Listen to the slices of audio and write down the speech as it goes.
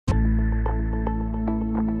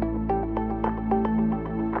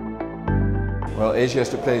Well, Asia is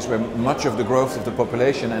the place where much of the growth of the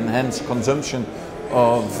population and hence consumption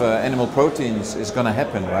of animal proteins is going to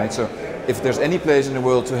happen, right? So if there's any place in the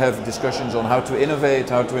world to have discussions on how to innovate,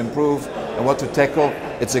 how to improve and what to tackle,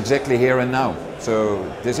 it's exactly here and now. So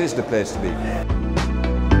this is the place to be.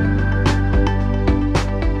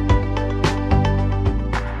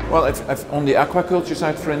 Well, on the aquaculture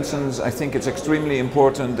side, for instance, I think it's extremely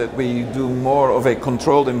important that we do more of a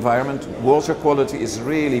controlled environment. Water quality is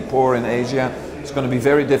really poor in Asia. It's going to be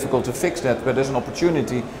very difficult to fix that, but there's an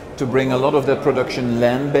opportunity to bring a lot of that production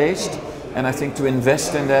land-based, and I think to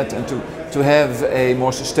invest in that and to have a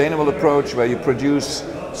more sustainable approach where you produce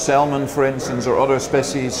salmon, for instance, or other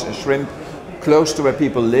species, shrimp, close to where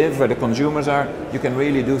people live, where the consumers are, you can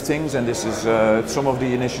really do things, and this is some of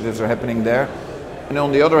the initiatives are happening there. And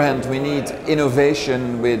on the other hand, we need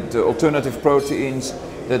innovation with alternative proteins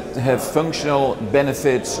that have functional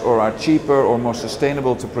benefits or are cheaper or more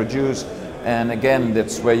sustainable to produce. And again,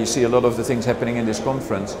 that's where you see a lot of the things happening in this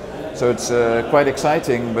conference. So it's quite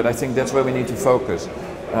exciting, but I think that's where we need to focus.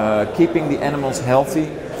 Keeping the animals healthy,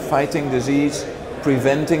 fighting disease,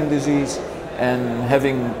 preventing disease, and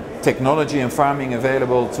having technology and farming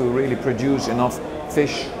available to really produce enough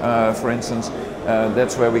fish, for instance.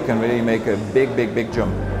 That's where we can really make a big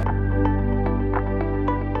jump.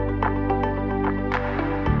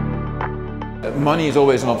 Money is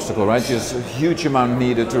always an obstacle, right? There's a huge amount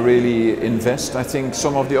needed to really invest. I think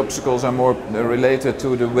some of the obstacles are more related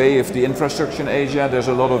to the way of the infrastructure in Asia. There's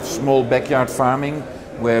a lot of small backyard farming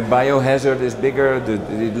where biohazard is bigger,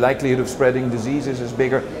 the likelihood of spreading diseases is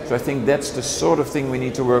bigger. So I think that's the sort of thing we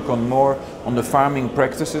need to work on more on the farming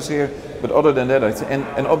practices here. But other than that,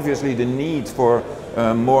 and obviously the need for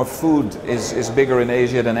more food is bigger in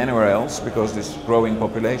Asia than anywhere else because this growing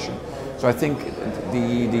population. So I think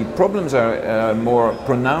the problems are more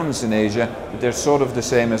pronounced in Asia, but they're sort of the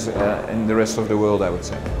same as in the rest of the world, I would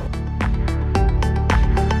say.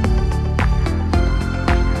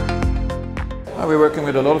 We're working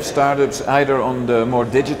with a lot of startups either on the more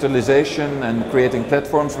digitalization and creating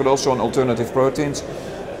platforms, but also on alternative proteins.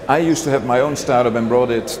 I used to have my own startup and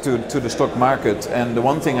brought it to the stock market, and the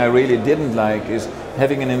one thing I really didn't like is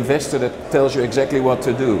having an investor that tells you exactly what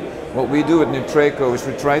to do. What we do at Nutreco is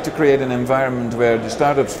we try to create an environment where the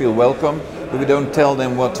startups feel welcome, but we don't tell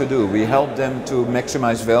them what to do. We help them to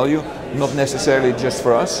maximize value, not necessarily just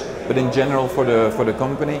for us, but in general for the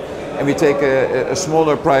company. And we take a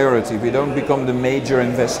smaller priority. We don't become the major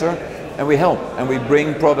investor, and we help and we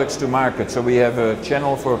bring products to market. So we have a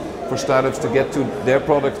channel for startups to get to their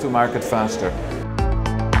product to market faster.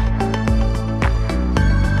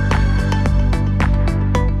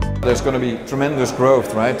 There's going to be tremendous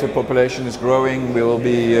growth, right? The population is growing. We will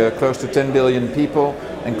be close to 10 billion people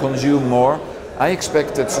and consume more. I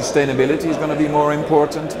expect that sustainability is going to be more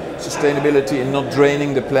important. Sustainability in not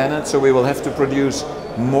draining the planet, so we will have to produce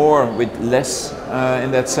more with less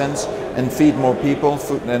in that sense and feed more people,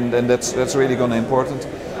 and that's really going to be important.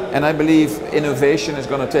 And I believe innovation is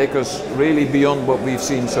going to take us really beyond what we've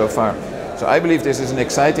seen so far. So I believe this is an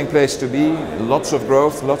exciting place to be, lots of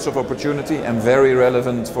growth, lots of opportunity, and very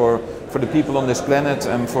relevant for the people on this planet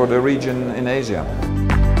and for the region in Asia.